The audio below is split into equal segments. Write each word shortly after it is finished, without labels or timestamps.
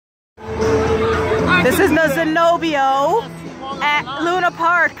This is the Zenobio at Luna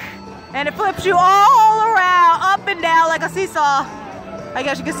Park. And it flips you all around, up and down like a seesaw, I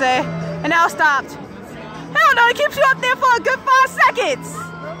guess you could say. And now it stopped. Hell no, it keeps you up there for a good 5 seconds.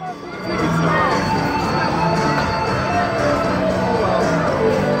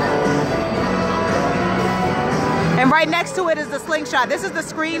 And right next to it is the Sling Shot. This is the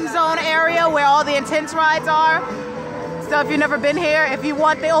scream zone area where all the intense rides are. So if you've never been here, if you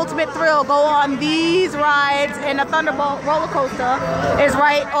want the ultimate thrill, go on these rides. And the Thunderbolt roller coaster is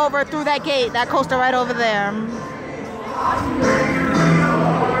right over through that gate, that coaster right over there.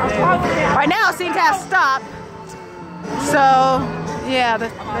 Right now it seems to have stopped. So yeah,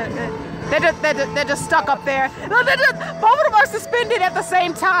 they're just stuck up there. Both of them are suspended at the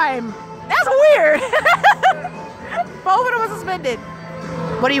same time. That's weird. Both of them are suspended.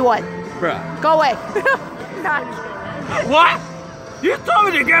 What do you want? Bruh. Go away. What? You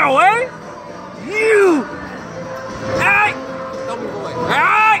told me to get away? You! Hey! Tell me to go away.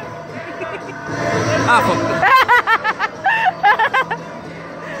 Hey!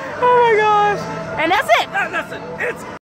 Oh my gosh. And that's it. That's it. It's